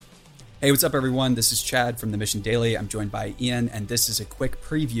Hey, what's up, everyone? This is Chad from The Mission Daily. I'm joined by Ian, and this is a quick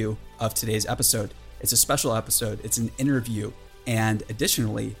preview of today's episode. It's a special episode. It's an interview, and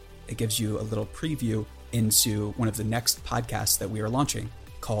additionally, it gives you a little preview into one of the next podcasts that we are launching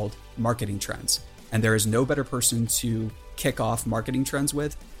called Marketing Trends. And there is no better person to kick off Marketing Trends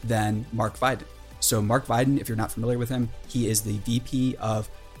with than Mark Weiden. So Mark Weiden, if you're not familiar with him, he is the VP of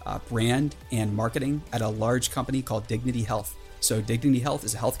brand and marketing at a large company called Dignity Health. So Dignity Health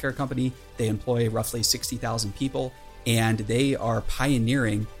is a healthcare company. They employ roughly 60,000 people, and they are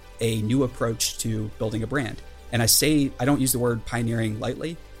pioneering a new approach to building a brand. And I don't use the word pioneering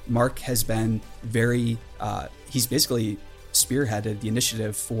lightly. Mark has been he's basically spearheaded the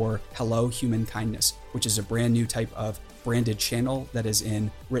initiative for Hello Human Kindness, which is a brand new type of branded channel that is in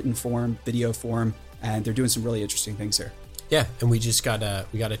written form, video form, and they're doing some really interesting things here. Yeah, and we got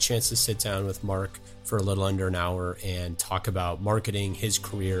a chance to sit down with Mark for a little under an hour and talk about marketing, his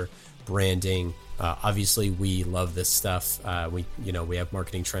career, branding. Obviously, we love this stuff. We have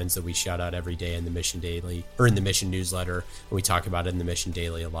marketing trends that we shout out every day in the Mission Daily or in the Mission newsletter, and we talk about it in the Mission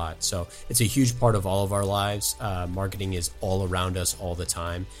Daily a lot. So it's a huge part of all of our lives. Marketing is all around us all the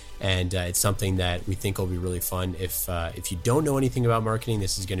time, and it's something that we think will be really fun. If you don't know anything about marketing,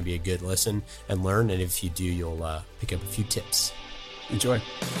 this is going to be a good listen and learn. And if you do, you'll pick up a few tips. Enjoy.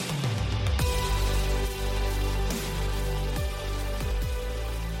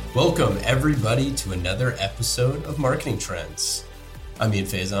 Welcome, everybody, to another episode of Marketing Trends. I'm Ian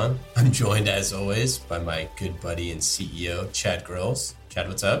Faison. I'm joined, as always, by my good buddy and CEO, Chad Grills. Chad,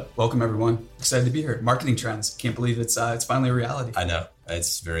 what's up? Welcome, everyone. Excited to be here. Marketing Trends. Can't believe it's finally a reality. I know.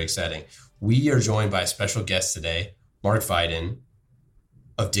 It's very exciting. We are joined by a special guest today, Mark Weiden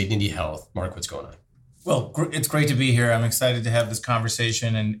of Dignity Health. Mark, what's going on? Well, it's great to be here. I'm excited to have this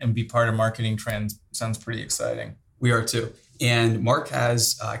conversation and be part of Marketing Trends. Sounds pretty exciting. We are too. And Mark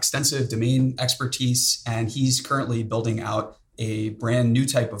has extensive domain expertise, and he's currently building out a brand new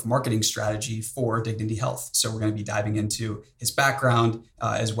type of marketing strategy for Dignity Health. So we're going to be diving into his background,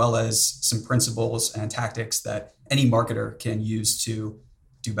 as well as some principles and tactics that any marketer can use to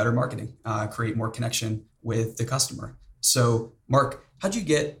do better marketing, create more connection with the customer. So Mark, how'd you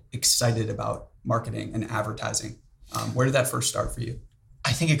get excited about marketing and advertising? Where did that first start for you?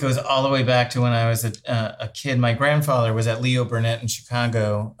 I think it goes all the way back to when I was a kid. My grandfather was at Leo Burnett in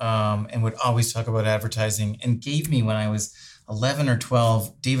Chicago and would always talk about advertising, and gave me, when I was 11 or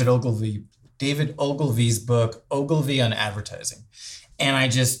 12, David Ogilvy's book, Ogilvy on Advertising. And I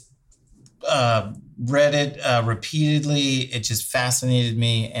just read it repeatedly. It just fascinated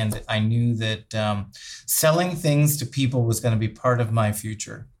me. And I knew that selling things to people was going to be part of my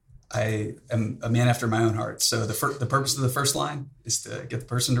future. I am a man after my own heart. So the purpose of the first line is to get the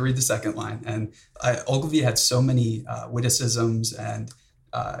person to read the second line. And Ogilvy had so many witticisms, and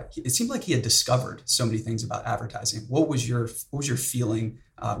it seemed like he had discovered so many things about advertising. What was your feeling?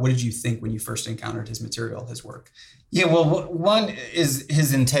 What did you think when you first encountered his material, his work? Yeah, well, one is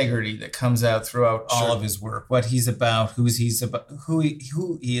his integrity that comes out throughout all of his work, what he's about, who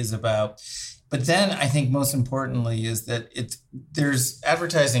he is about. But then I think most importantly is that there's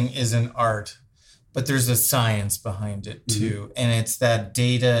advertising is an art, but there's a science behind it too. Mm-hmm. And it's that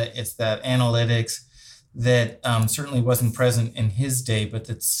data, it's that analytics that certainly wasn't present in his day, but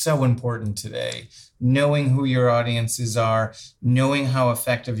that's so important today. Knowing who your audiences are, knowing how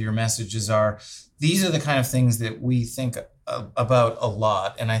effective your messages are. These are the kind of things that we think about a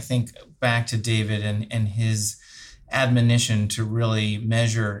lot. And I think back to David and his admonition to really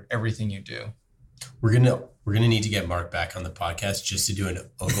measure everything you do. We're gonna need to get Mark back on the podcast just to do an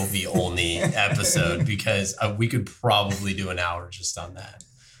Ogilvy only episode, because we could probably do an hour just on that.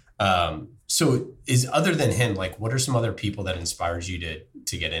 So other than him, like, what are some other people that inspired you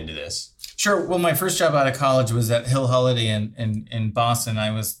to get into this? Sure. Well, my first job out of college was at Hill Holiday in Boston.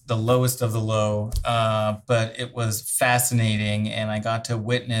 I was the lowest of the low, but it was fascinating, and I got to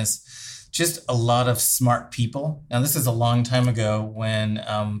witness just a lot of smart people. Now, this is a long time ago when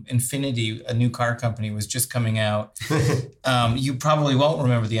Infiniti, a new car company, was just coming out. You probably won't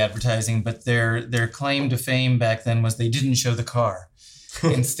remember the advertising, but their claim to fame back then was they didn't show the car.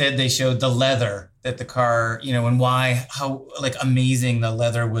 Instead, they showed the leather that the car, and how like amazing the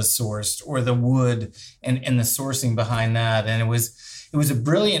leather was sourced, or the wood and the sourcing behind that. And it was a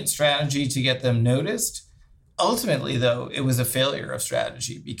brilliant strategy to get them noticed. Ultimately, though, it was a failure of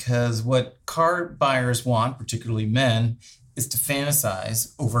strategy, because what car buyers want, particularly men, is to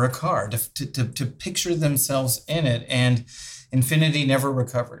fantasize over a car, to picture themselves in it. And Infiniti never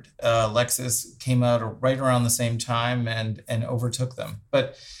recovered. Lexus came out right around the same time and overtook them.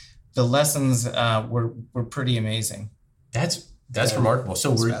 But the lessons were pretty amazing. That's That's remarkable.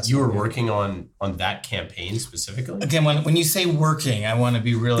 So you were working on that campaign specifically? Again, when you say working, I want to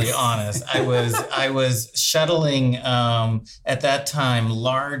be really honest. I was shuttling at that time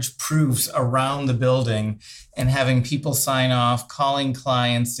large proofs around the building and having people sign off, calling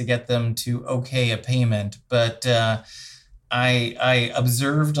clients to get them to okay a payment. But I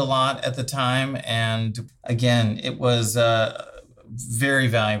observed a lot at the time, and again, it was a very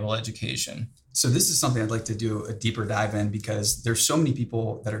valuable education. So this is something I'd like to do a deeper dive in, because there's so many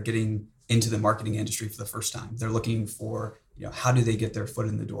people that are getting into the marketing industry for the first time. They're looking for, how do they get their foot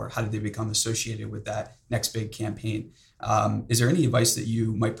in the door? How do they become associated with that next big campaign? Is there any advice that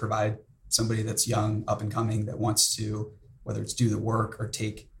you might provide somebody that's young, up and coming, that wants to, whether it's do the work or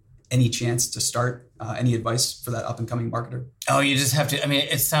take any chance to start? Any advice for that up and coming marketer? Oh, you just have to,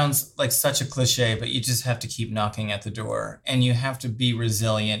 it sounds like such a cliche, but you just have to keep knocking at the door, and you have to be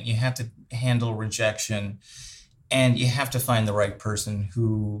resilient. You have to handle rejection, and you have to find the right person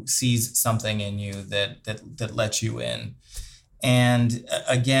who sees something in you that lets you in. And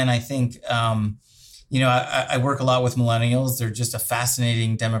again, I think, I work a lot with millennials. They're just a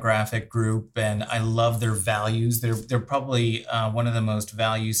fascinating demographic group, and I love their values. They're probably one of the most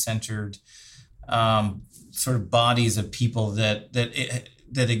value-centered sort of bodies of people that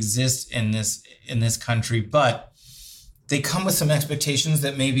exist in this country, but they come with some expectations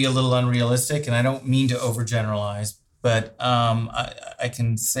that may be a little unrealistic. And I don't mean to overgeneralize, but I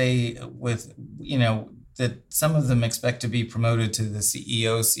can say with that some of them expect to be promoted to the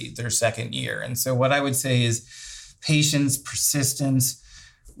CEO seat their second year. And so what I would say is patience, persistence,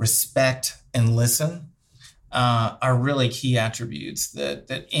 respect, and listen are really key attributes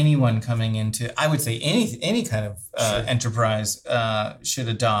that anyone coming into, I would say, any kind of enterprise should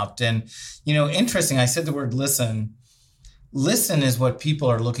adopt. And, interesting, I said the word listen. Listen is what people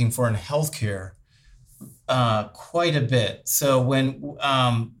are looking for in healthcare quite a bit. So when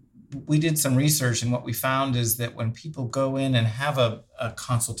we did some research, and what we found is that when people go in and have a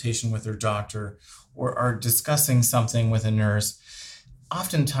consultation with their doctor or are discussing something with a nurse,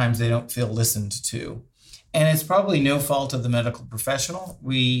 oftentimes they don't feel listened to. And it's probably no fault of the medical professional.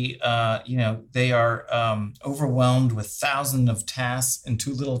 They are overwhelmed with thousands of tasks and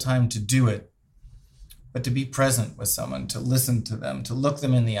too little time to do it. But to be present with someone, to listen to them, to look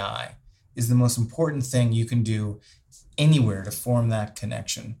them in the eye is the most important thing you can do anywhere to form that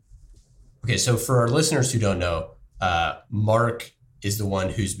connection. Okay, so for our listeners who don't know, Mark is the one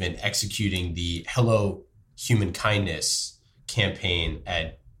who's been executing the Hello Human Kindness campaign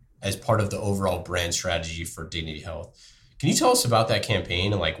as part of the overall brand strategy for Dignity Health. Can you tell us about that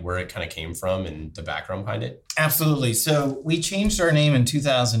campaign and where it kind of came from and the background behind it? Absolutely. So we changed our name in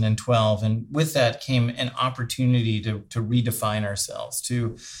 2012, and with that came an opportunity to redefine ourselves,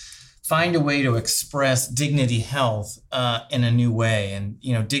 to find a way to express Dignity Health in a new way. And,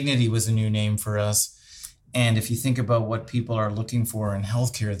 Dignity was a new name for us. And if you think about what people are looking for in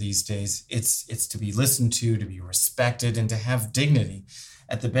healthcare these days, it's to be listened to be respected, and to have dignity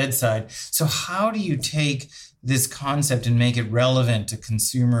at the bedside. So how do you take this concept and make it relevant to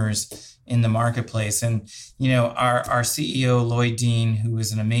consumers in the marketplace? And, our CEO, Lloyd Dean, who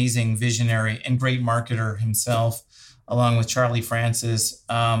is an amazing visionary and great marketer himself, along with Charlie Francis,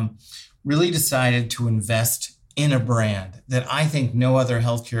 really decided to invest in a brand that I think no other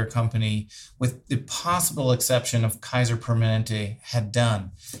healthcare company, with the possible exception of Kaiser Permanente, had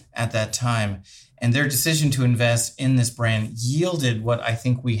done at that time. And their decision to invest in this brand yielded what I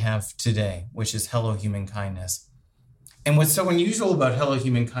think we have today, which is Hello Human Kindness. And what's so unusual about Hello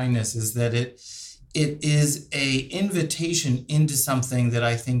Human Kindness is that it is an invitation into something that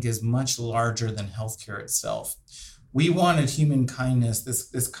I think is much larger than healthcare itself. We wanted human kindness,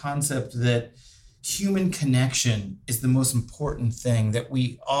 this concept that human connection is the most important thing, that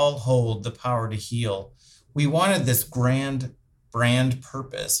we all hold the power to heal. We wanted this grand brand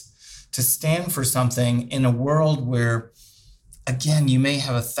purpose to stand for something in a world where, again, you may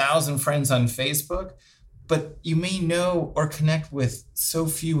have 1,000 friends on Facebook, but you may know or connect with so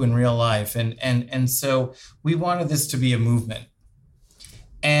few in real life. And so we wanted this to be a movement.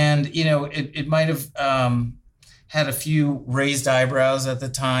 And, it might have had a few raised eyebrows at the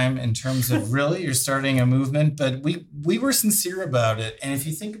time in terms of, really, you're starting a movement, but we were sincere about it. And if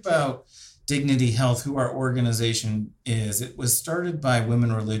you think about Dignity Health, who our organization is, it was started by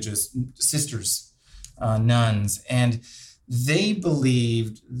women religious sisters, nuns, and they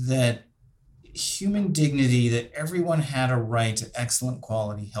believed that human dignity, that everyone had a right to excellent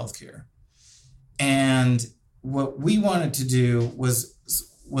quality healthcare. And what we wanted to do was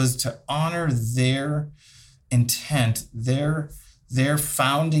to honor their intent, their their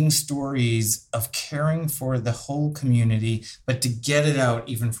founding stories of caring for the whole community, but to get it out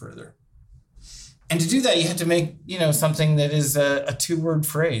even further. And to do that, you have to make, something that is a two-word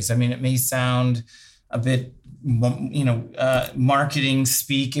phrase. I mean, it may sound a bit, marketing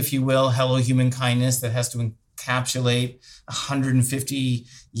speak, if you will, hello human kindness, that has to encapsulate a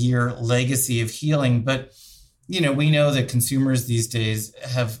 150-year legacy of healing. But, we know that consumers these days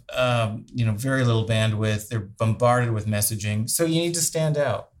have, very little bandwidth. They're bombarded with messaging. So you need to stand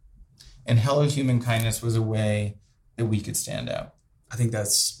out. And hello human kindness was a way that we could stand out. I think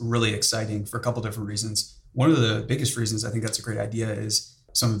that's really exciting for a couple different reasons. One of the biggest reasons I think that's a great idea is,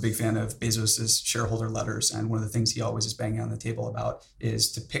 so I'm a big fan of Bezos's shareholder letters. And one of the things he always is banging on the table about is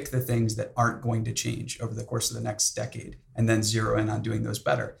to pick the things that aren't going to change over the course of the next decade and then zero in on doing those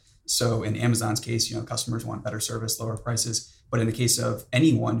better. So in Amazon's case, customers want better service, lower prices. But in the case of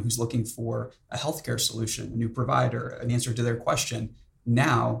anyone who's looking for a healthcare solution, a new provider, an answer to their question,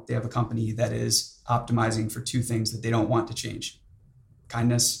 now they have a company that is optimizing for two things that they don't want to change: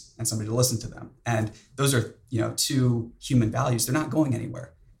 kindness and somebody to listen to them. And those are, two human values. They're not going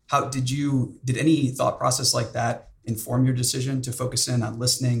anywhere. How did any thought process like that inform your decision to focus in on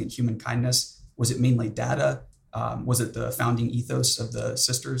listening and human kindness? Was it mainly data? Was it the founding ethos of the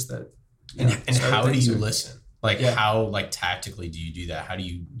sisters that, and how do you listen? How tactically do you do that? How do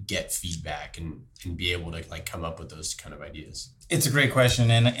you get feedback and be able to come up with those kind of ideas? It's a great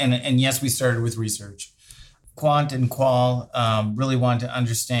question. And yes, we started with research. Quant and Qual really want to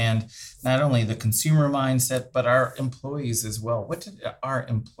understand not only the consumer mindset, but our employees as well. What did our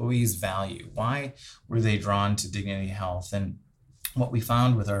employees value? Why were they drawn to Dignity Health? And what we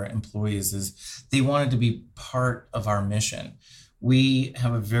found with our employees is they wanted to be part of our mission. We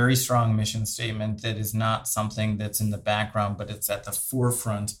have a very strong mission statement that is not something that's in the background, but it's at the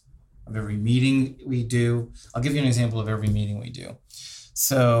forefront of every meeting we do. I'll give you an example of every meeting we do.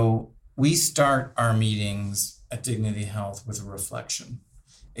 So we start our meetings at Dignity Health with a reflection.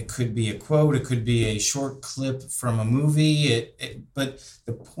 It could be a quote, it could be a short clip from a movie, but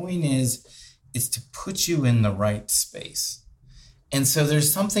the point is to put you in the right space. And so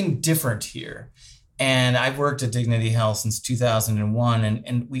there's something different here. And I've worked at Dignity Health since 2001,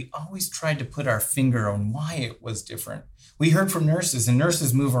 and we always tried to put our finger on why it was different. We heard from nurses, and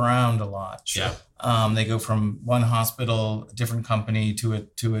nurses move around a lot. Yeah. They go from one hospital, a different company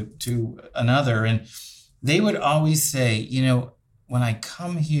to another, and they would always say, when I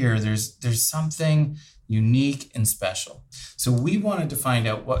come here, there's something unique and special. So we wanted to find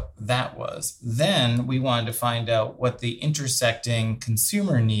out what that was. Then we wanted to find out what the intersecting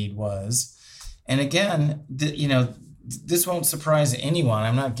consumer need was. And again, this won't surprise anyone.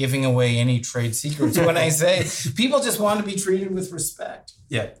 I'm not giving away any trade secrets when I say people just want to be treated with respect.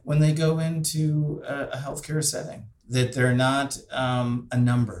 Yeah. When they go into a healthcare setting, that they're not a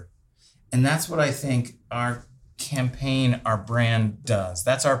number. And that's what I think our campaign, our brand does.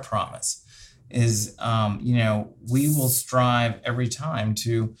 That's our promise is, we will strive every time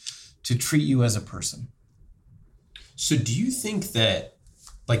to treat you as a person. So do you think that,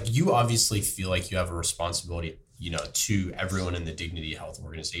 you obviously feel like you have a responsibility, to everyone in the Dignity Health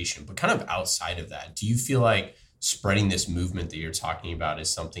organization, but kind of outside of that, do you feel like spreading this movement that you're talking about is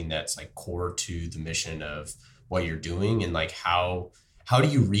something that's core to the mission of what you're doing? And how do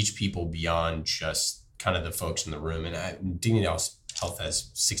you reach people beyond just kind of the folks in the room? And Dignity Health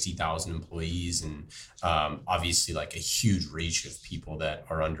has 60,000 employees and obviously a huge reach of people that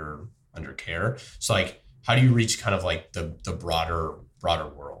are under care. So how do you reach kind of the broader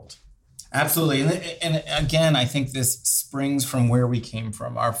world? Absolutely. And again, I think this springs from where we came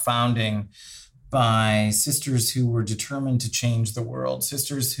from, our founding by sisters who were determined to change the world,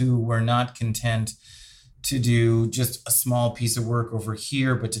 sisters who were not content to do just a small piece of work over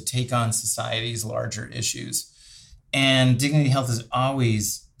here, but to take on society's larger issues. And Dignity Health has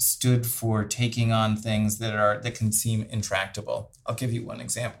always stood for taking on things that can seem intractable. I'll give you one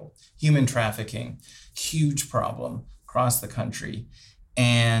example. Human trafficking, huge problem across the country.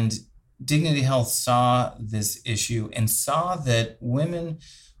 And Dignity Health saw this issue and saw that women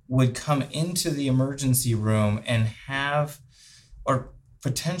would come into the emergency room and have or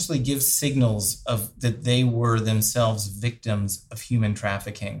potentially give signals of that they were themselves victims of human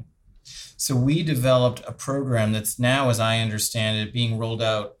trafficking. So we developed a program that's now, as I understand it, being rolled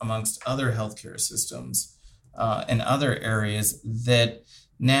out amongst other healthcare systems and other areas that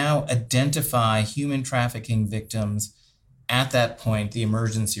now identify human trafficking victims at that point, the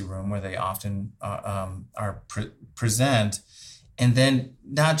emergency room where they often are present. And then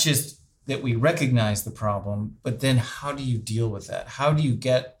not just that we recognize the problem, but then how do you deal with that? How do you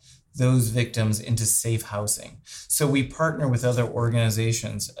get those victims into safe housing. So we partner with other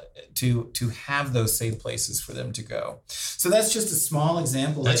organizations to have those safe places for them to go. So that's just a small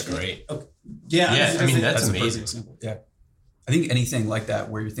example. That's great. Yeah. I mean, that's a amazing. perfect example. Yeah. I think anything like that,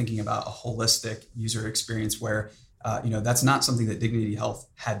 where you're thinking about a holistic user experience where, that's not something that Dignity Health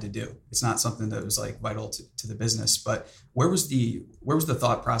had to do. It's not something that was like vital to the business, but where was the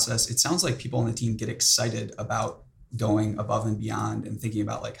thought process? It sounds like people on the team get excited about going above and beyond and thinking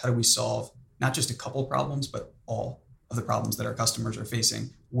about like, how do we solve not just a couple problems, but all of the problems that our customers are facing?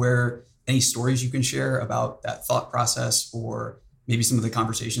 Where any stories you can share about that thought process, or maybe some of the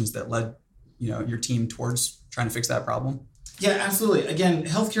conversations that led, your team towards trying to fix that problem? Yeah, absolutely. Again,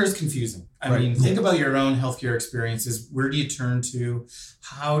 healthcare is confusing. I mean, think about your own healthcare experiences. Where do you turn to?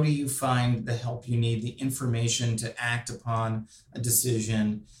 How do you find the help you need, the information to act upon a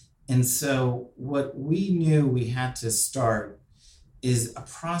decision? And so what we knew we had to start is a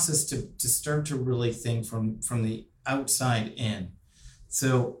process to start to really think from the outside in.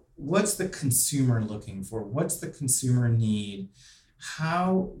 So what's the consumer looking for? What's the consumer need?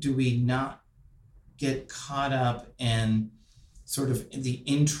 How do we not get caught up in sort of the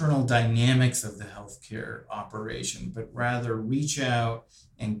internal dynamics of the healthcare operation, but rather reach out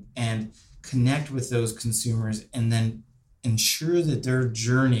and connect with those consumers and then ensure that their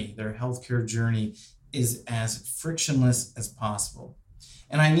healthcare journey is as frictionless as possible.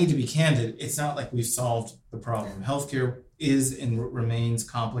 And I need to be candid, it's not like we've solved the problem. Healthcare is and remains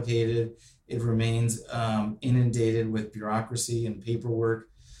complicated. It remains inundated with bureaucracy and paperwork.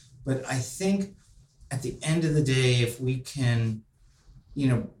 But I think at the end of the day, if we can,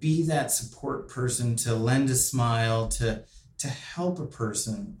 be that support person to lend a smile, to help a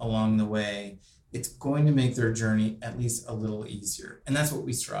person along the way, it's going to make their journey at least a little easier. And that's what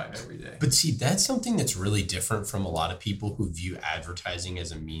we strive every day. But see, that's something that's really different from a lot of people who view advertising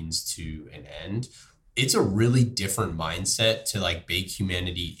as a means to an end. It's a really different mindset to like bake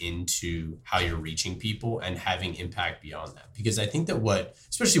humanity into how you're reaching people and having impact beyond that. Because I think that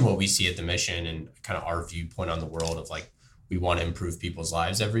especially what we see at the mission and kind of our viewpoint on the world of like, we want to improve people's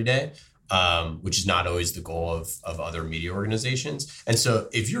lives every day, which is not always the goal of other media organizations. And so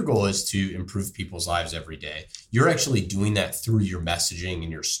if your goal is to improve people's lives every day, you're actually doing that through your messaging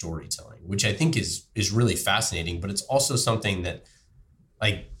and your storytelling, which I think is really fascinating, but it's also something that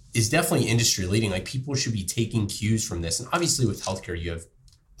like is definitely industry leading. Like people should be taking cues from this. And obviously with healthcare, you have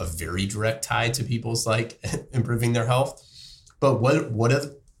a very direct tie to people's like improving their health. But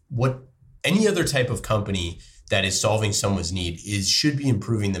what any other type of company that is solving someone's need should be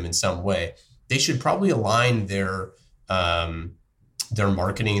improving them in some way. They should probably align their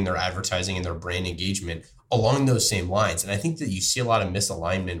marketing and their advertising and their brand engagement along those same lines. And I think that you see a lot of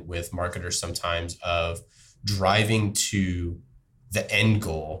misalignment with marketers sometimes of driving to the end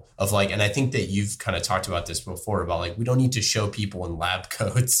goal of like, and I think that you've kind of talked about this before about like, we don't need to show people in lab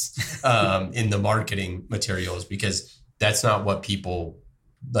coats in the marketing materials, because that's not what people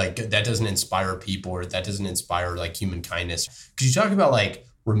like, that doesn't inspire people, or that doesn't inspire like human kindness. Could you talk about like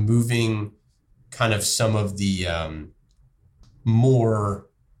removing kind of some of the more,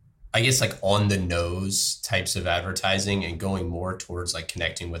 I guess, like on the nose types of advertising and going more towards like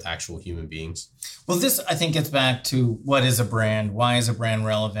connecting with actual human beings? Well, this I think gets back to what is a brand, why is a brand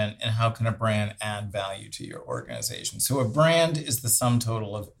relevant, and how can a brand add value to your organization? So a brand is the sum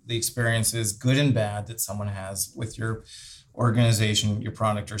total of the experiences, good and bad, that someone has with your organization, your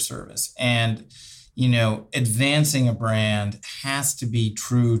product or service. And, advancing a brand has to be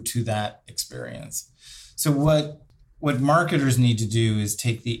true to that experience. So what marketers need to do is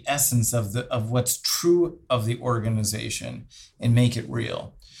take the essence of what's true of the organization and make it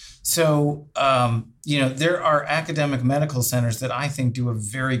real. So, there are academic medical centers that I think do a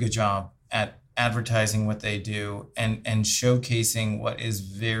very good job at advertising what they do and showcasing what is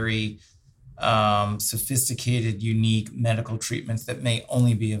very sophisticated, unique medical treatments that may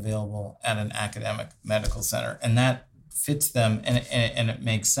only be available at an academic medical center. And that fits them and it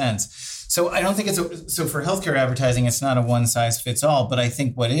makes sense. So I don't think so for healthcare advertising, it's not a one size fits all, but I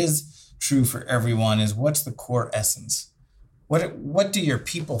think what is true for everyone is what's the core essence? What do your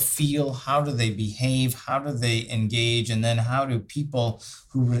people feel? How do they behave? How do they engage? And then how do people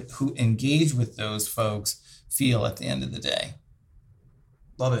who engage with those folks feel at the end of the day?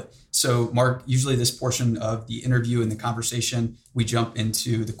 Love it. So Mark, usually this portion of the interview and the conversation, we jump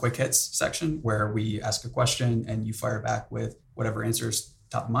into the quick hits section where we ask a question and you fire back with whatever answers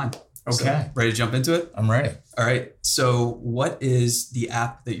top of mind. Okay. So, ready to jump into it? I'm ready. All right. So what is the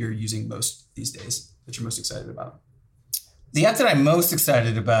app that you're using most these days that you're most excited about? The app that I'm most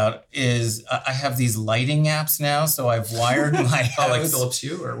excited about is I have these lighting apps now. So I've wired my house. Oh, like Philips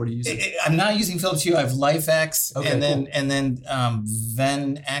Hue, or what are you using? I'm not using Philips Hue. I have LifeX, Okay, and cool. then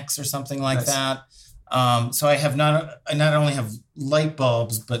VenX or something like Nice. that. So I not only have light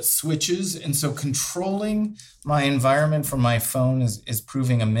bulbs but switches, and so controlling my environment from my phone is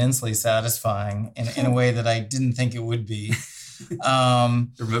proving immensely satisfying in a way that I didn't think it would be. The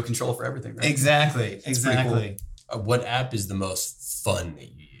remote control for everything, right? Exactly. pretty What app is the most fun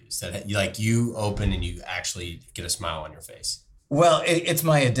that you use that you open and you actually get a smile on your face? Well, it's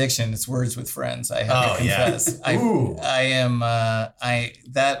my addiction. It's Words with Friends. I have to confess. Ooh. I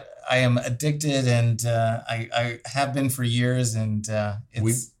am addicted, and I have been for years. And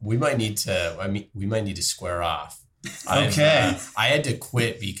we might need to square off. Okay. I had to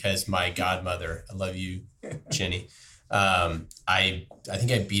quit because my godmother, I love you, Jenny. I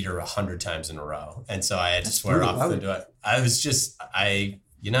think I beat her 100 times in a row, and so I had to swear off.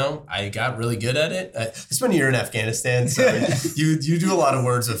 I got really good at it. I spent a year in Afghanistan, so you do a lot of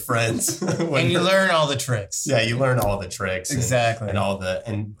Words with Friends, and you learn all the tricks. Yeah, you learn all the tricks, exactly,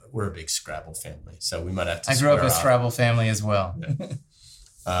 and we're a big Scrabble family, so we might have to. I grew up with Scrabble family as well.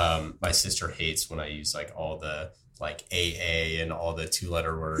 Yeah. My sister hates when I use like all the like AA and all the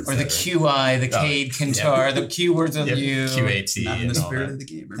 2-letter words. Or the QI, the Cade, Kintar, the Q words of you. QAT. Not in the spirit of the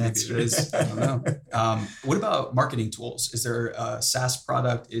game, or maybe it is. I don't know. What about marketing tools? Is there a SaaS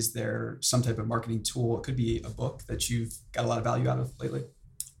product? Is there some type of marketing tool? It could be a book that you've got a lot of value out of lately.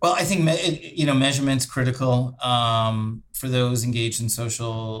 Well, I think measurement's critical for those engaged in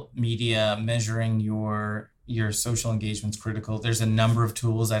social media. Measuring your social engagement's critical. There's a number of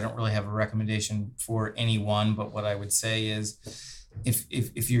tools. I don't really have a recommendation for any one, but what I would say is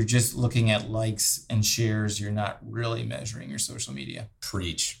if you're just looking at likes and shares, you're not really measuring your social media.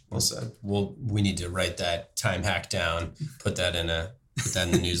 Preach. Well said. We need to write that time hack down, put that in the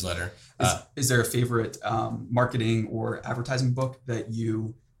newsletter. Is there a favorite marketing or advertising book that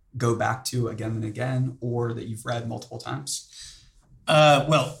you go back to again and again, or that you've read multiple times?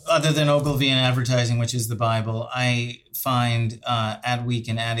 Well, other than Ogilvy and Advertising, which is the Bible, I find Adweek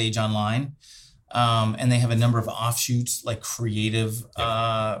and Ad Age Online. And they have a number of offshoots like Creative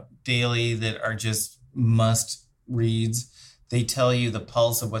Daily that are just must reads. They tell you the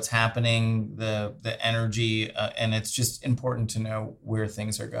pulse of what's happening, the energy, and it's just important to know where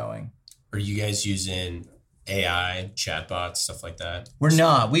things are going. Are you guys using AI, chatbots, stuff like that? We're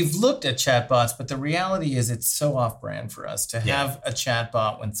not. We've looked at chatbots, but the reality is it's so off-brand for us to have a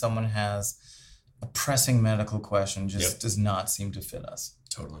chatbot when someone has a pressing medical question does not seem to fit us.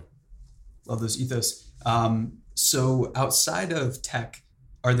 Totally. Love those ethos. So outside of tech,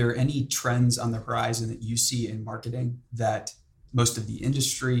 are there any trends on the horizon that you see in marketing that most of the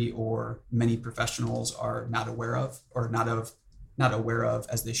industry or many professionals are not aware of, or not aware of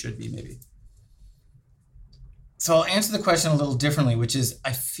as they should be maybe? So I'll answer the question a little differently, which is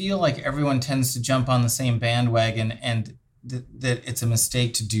I feel like everyone tends to jump on the same bandwagon, and that it's a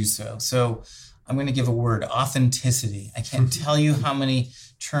mistake to do so. So I'm going to give a word: authenticity. I can't tell you how many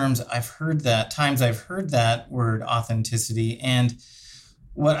times I've heard that word, authenticity. And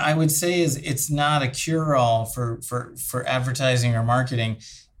what I would say is it's not a cure-all for advertising or marketing.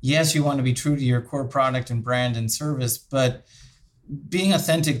 Yes, you want to be true to your core product and brand and service, but being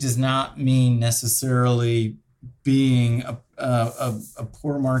authentic does not mean necessarily being a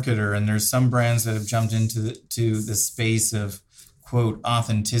poor marketer. And there's some brands that have jumped into the space of, quote,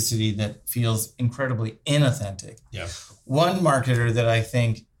 authenticity that feels incredibly inauthentic. Yeah. One marketer that I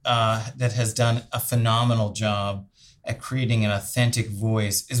think that has done a phenomenal job at creating an authentic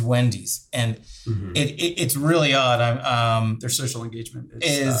voice is Wendy's, and it's really odd. Their social engagement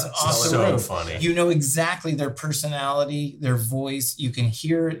is off the so roof. funny. You know exactly their personality, their voice. You can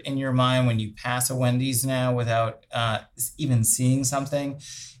hear it in your mind when you pass a Wendy's now without even seeing something,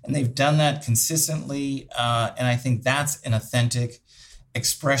 and they've done that consistently. And I think that's an authentic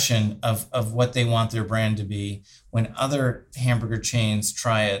expression of what they want their brand to be. When other hamburger chains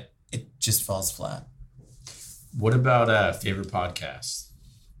try it, it just falls flat. What about favorite podcasts?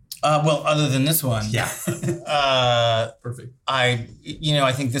 Well, other than this one, Perfect. I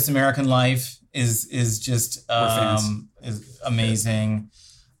think This American Life is just is amazing.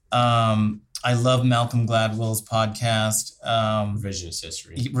 I love Malcolm Gladwell's podcast.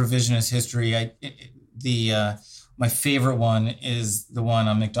 Revisionist History. My favorite one is the one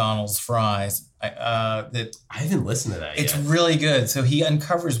on McDonald's fries. I haven't listened to that yet. It's really good. So he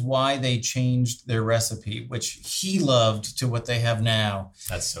uncovers why they changed their recipe, which he loved, to what they have now.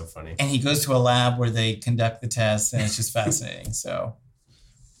 That's so funny. And he goes to a lab where they conduct the tests, and it's just fascinating. So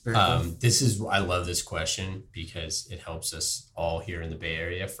Very cool. I love this question because it helps us all here in the Bay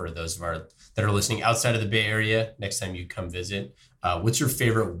Area. For those of our that are listening outside of the Bay Area, next time you come visit, what's your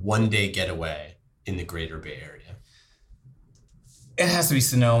favorite one-day getaway in the greater Bay Area? It has to be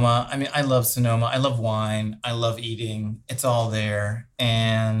Sonoma. I mean, I love Sonoma. I love wine. I love eating. It's all there.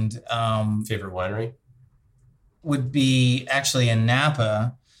 And Favorite winery? would be actually in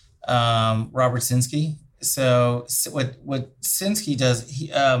Napa, Robert Sinsky. So what Sinsky does,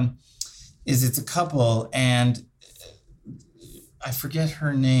 he is it's a couple, and I forget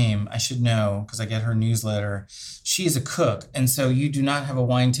her name. I should know because I get her newsletter. She is a cook, and so you do not have a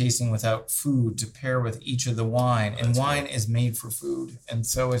wine tasting without food to pair with each of the wine. And wine is made for food, and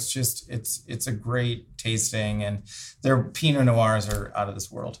so it's just it's a great tasting, and their Pinot Noirs are out of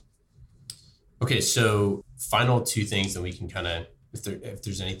this world. Okay, so final two things that we can kind of, if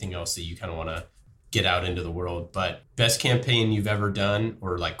there's anything else that you kind of want to get out into the world, but best campaign you've ever done,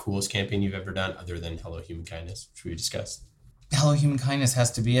 or like coolest campaign you've ever done other than Hello Human Kindness, which we discussed. Hello Human Kindness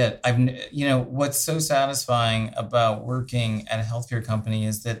has to be it. What's so satisfying about working at a healthcare company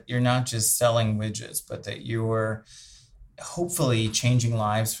is that you're not just selling widgets, but that you're hopefully changing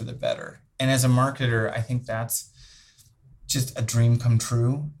lives for the better. And as a marketer, I think that's just a dream come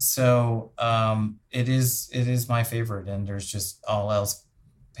true. So it is my favorite, and there's just all else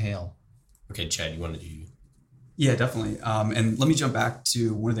pale. Okay, Chad, you want to do? Yeah, definitely. And let me jump back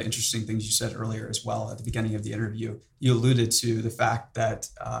to one of the interesting things you said earlier as well at the beginning of the interview. You alluded to the fact that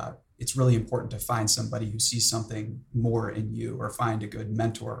it's really important to find somebody who sees something more in you, or find a good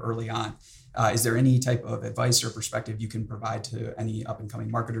mentor early on. Is there any type of advice or perspective you can provide to any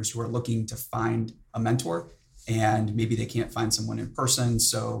up-and-coming marketers who are looking to find a mentor and maybe they can't find someone in person?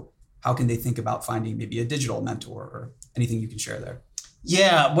 So how can they think about finding maybe a digital mentor, or anything you can share there?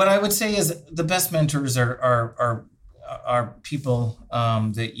 Yeah, what I would say is the best mentors are people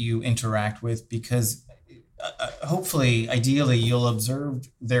that you interact with, because hopefully, ideally, you'll observe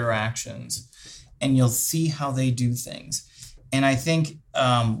their actions and you'll see how they do things. And I think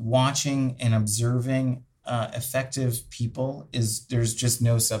watching and observing effective people there's just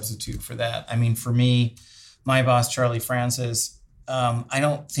no substitute for that. I mean, for me, my boss, Charlie Francis, I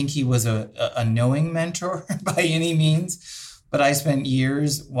don't think he was a knowing mentor by any means. But I spent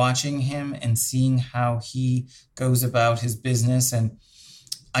years watching him and seeing how he goes about his business. And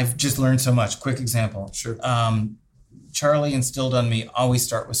I've just learned so much. Quick example. Sure. Charlie instilled on me, always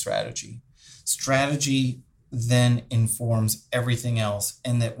start with strategy. Strategy then informs everything else.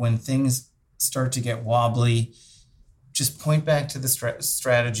 And that when things start to get wobbly, just point back to the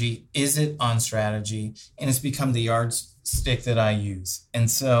strategy. Is it on strategy? And it's become the yardstick that I use.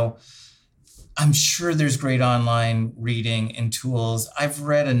 And so I'm sure there's great online reading and tools. I've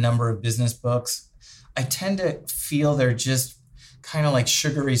read a number of business books. I tend to feel they're just kind of like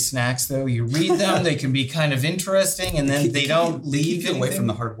sugary snacks, though. You read them, they can be kind of interesting, and then they don't leave you away from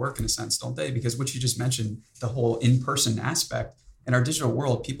the hard work in a sense, don't they? Because what you just mentioned, the whole in-person aspect, in our digital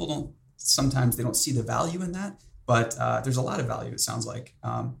world, people sometimes they don't see the value in that. But there's a lot of value, it sounds like,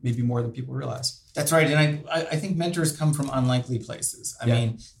 maybe more than people realize. That's right. And I think mentors come from unlikely places. I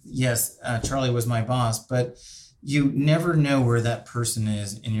mean, yes, Charlie was my boss, but you never know where that person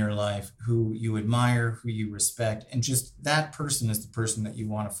is in your life, who you admire, who you respect. And just that person is the person that you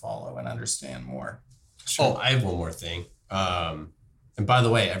want to follow and understand more. Sure. Oh, I have one more thing. And by the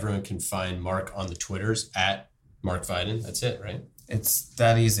way, everyone can find Mark on the Twitters at Mark Viden. That's it, right? It's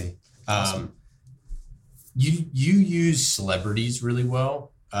that easy. Awesome. You use celebrities really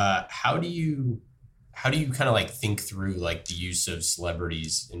well. How do you kind of like think through like the use of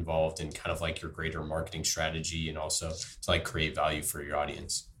celebrities involved in kind of like your greater marketing strategy, and also to like create value for your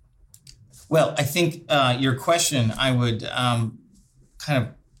audience? Well, I think your question I would kind of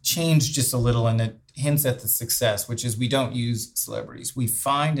change just a little, and it hints at the success, which is we don't use celebrities. We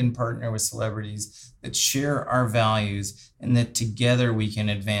find and partner with celebrities that share our values, and that together we can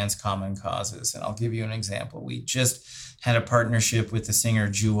advance common causes. And I'll give you an example. We just had a partnership with the singer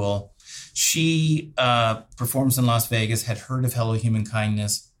Jewel. She performs in Las Vegas, had heard of Hello Human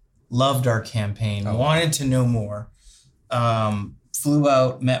Kindness, loved our campaign, wanted to know more, flew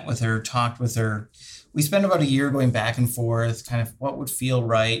out, met with her, talked with her. We spent about a year going back and forth, kind of what would feel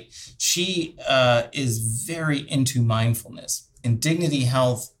right. She is very into mindfulness, and Dignity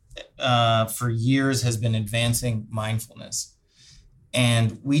Health for years has been advancing mindfulness.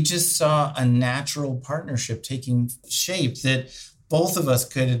 And we just saw a natural partnership taking shape that both of us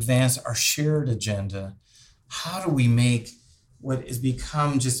could advance our shared agenda. How do we make what has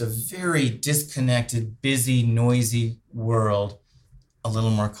become just a very disconnected, busy, noisy world a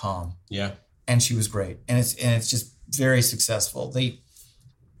little more calm? Yeah. And she was great. And it's just very successful.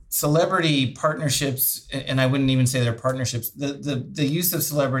 celebrity partnerships, and I wouldn't even say they're partnerships, the use of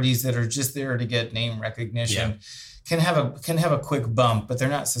celebrities that are just there to get name recognition can have a quick bump, but they're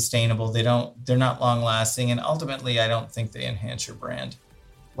not sustainable. They're not long lasting. And ultimately, I don't think they enhance your brand.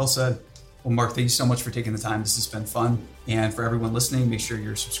 Well said. Well, Mark, thank you so much for taking the time. This has been fun. And for everyone listening, make sure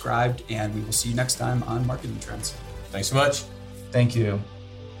you're subscribed, and we will see you next time on Marketing Trends. Thanks so much. Thank you.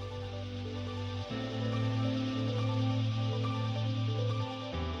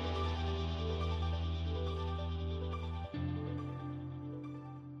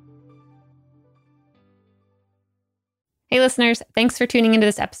 Hey listeners, thanks for tuning into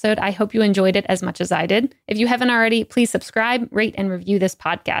this episode. I hope you enjoyed it as much as I did. If you haven't already, please subscribe, rate, and review this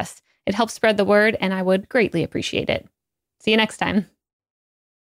podcast. It helps spread the word, and I would greatly appreciate it. See you next time.